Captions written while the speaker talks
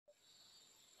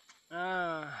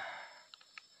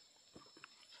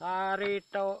Sari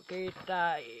tok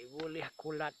kita boleh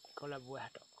kulat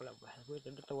buah tok, kulat buah. Aku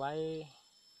dah tuai.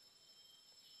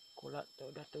 Kulat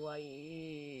tok dah tuai.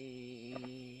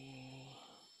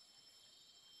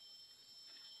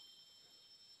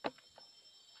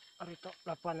 Hari tok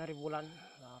 8 hari bulan,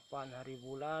 8 hari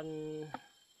bulan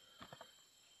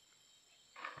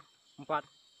 4. 8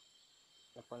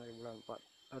 hari bulan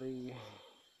 4. Hari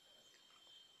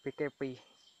PKP.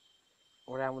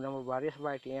 Orang mudah berbaris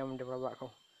baik yang mendapat babak kau.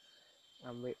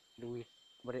 Ambil duit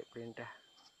balik perintah.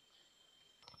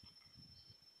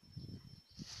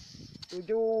 7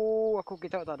 aku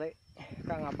kita tadi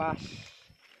kak ngapas.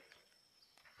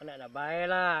 Anak nak baik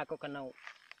lah aku kena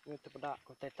itu pedak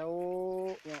aku tak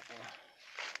tahu nya.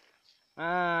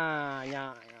 Nya.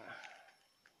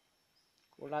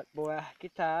 Kulat buah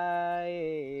kita.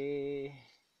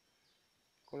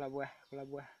 Kulat buah. Kulat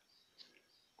buah.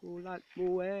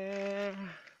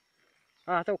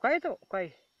 Tu kai tu, kai.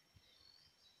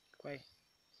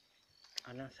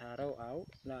 Anak sarau au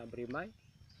nak berimai.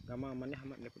 Gambar mana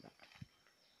amat ni pedak.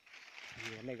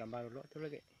 Iya, ni gambar dulu tu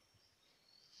lagi.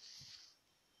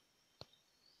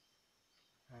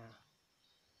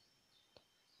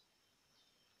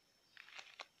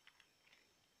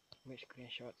 Ambil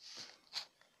screenshot.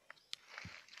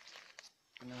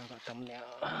 Nampak thumbnail.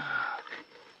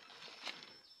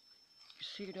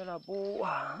 Isi dah labu.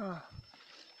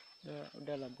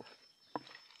 Dah labu.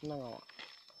 Tenang awak.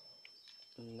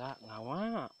 Nak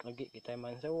ngawak. Lagi kita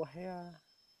main sawah ya.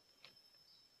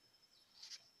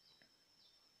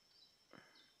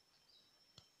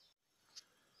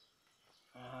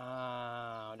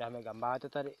 Udah ambil gambar tu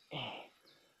tadi.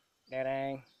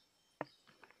 Dereng.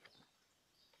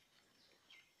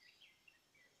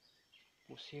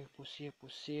 Pusir.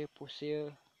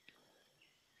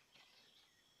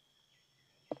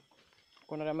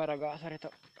 Kau nak ramai raga sari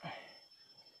tu.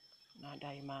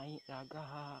 Nadai mai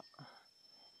raga.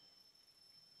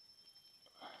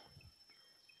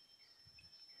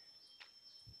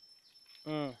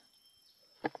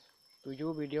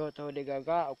 Tujuh video tu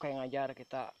digagak, okay ngajar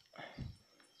kita.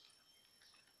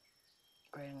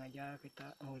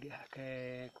 Mulia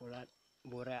ke kulat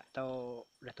burak tau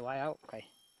dah tua ya, okay.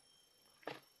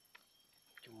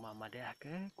 Cuma madah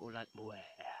ke kulat buah.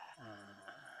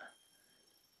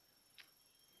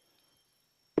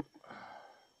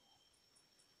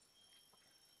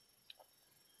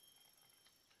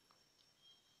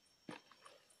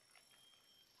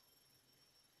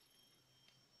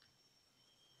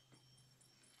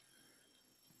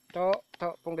 Tok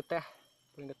pun getah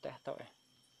tok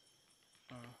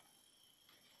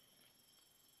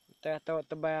Getah tok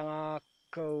tebang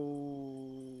aku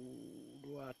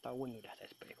 2 tahun sudah saya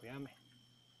spray aku ya meh.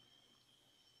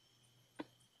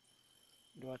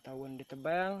 2 tahun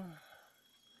ditebang.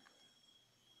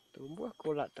 Tumbuh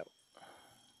kulat tok.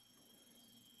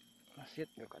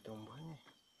 Asyik juga tumbuhnya.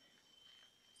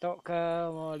 Tok ke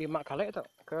 5 kali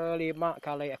tok. Ke 5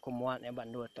 kali aku muat ya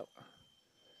bandu tok.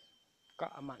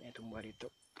 Kak amatnya tumbuh itu.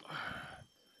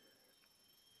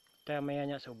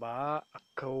 Temanya coba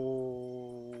aku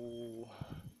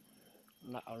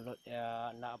nak upload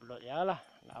ya lah,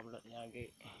 nak uploadnya lagi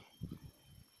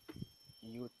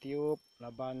YouTube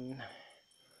laban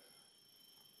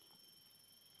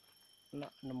nak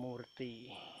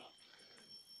nemurti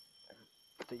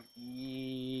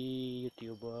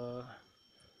YouTuber.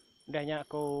 Udahnya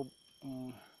aku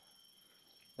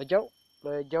lejau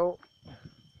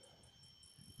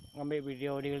ngambil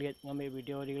video dilihat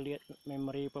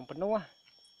memori pun penuh lah.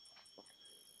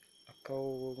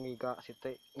 Aku ngiga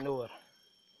sitik nur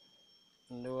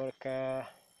ke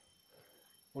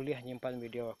boleh nyimpan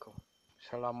video aku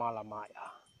selama-lama ya.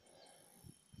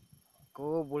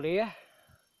 Aku boleh ya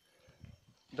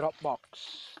Dropbox.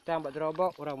 Tambah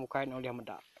Dropbox orang mukain oleh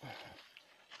medak.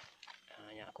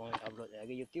 Hanya aku upload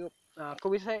lagi YouTube. Aku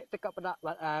bisa tekak pada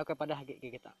kepada hakik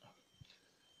kita.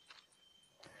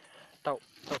 Tahu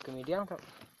kemudian tahu.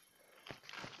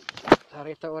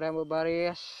 Hari itu orang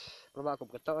berbaris, coba aku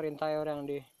ketok rintai orang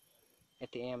di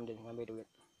ATM dan ngambil duit.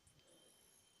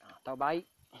 Tahu baik.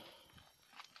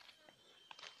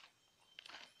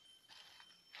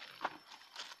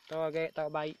 Tahu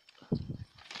baik.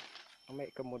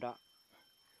 Ambil kemudak.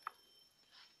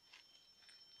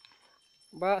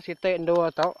 Ba sitik dua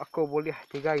tahu aku boleh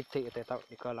 3 itik tahu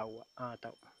di kalau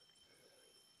tahu.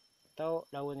 Tahu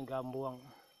daun gambuang.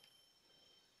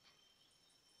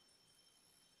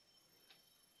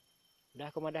 Dah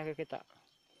aku madah ke kita.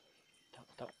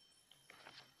 Tahu.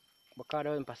 Bekas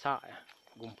daun pasak ya.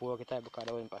 Gumpul kita bekas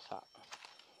daun pasak.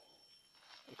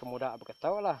 Kemudak aku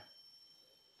tahu lah.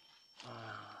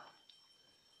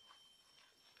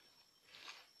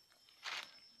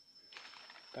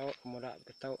 Tahu muda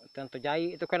tahu tentu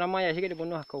jai itu kan namanya sikit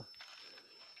dibunuh aku.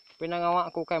 Tapi nang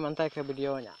awak aku kan mantai ke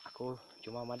videonya. Aku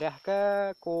cuma madah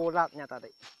ke kulatnya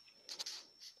tadi.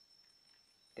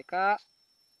 Tika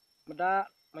muda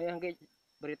mayang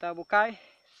berita bukai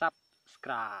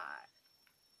subscribe.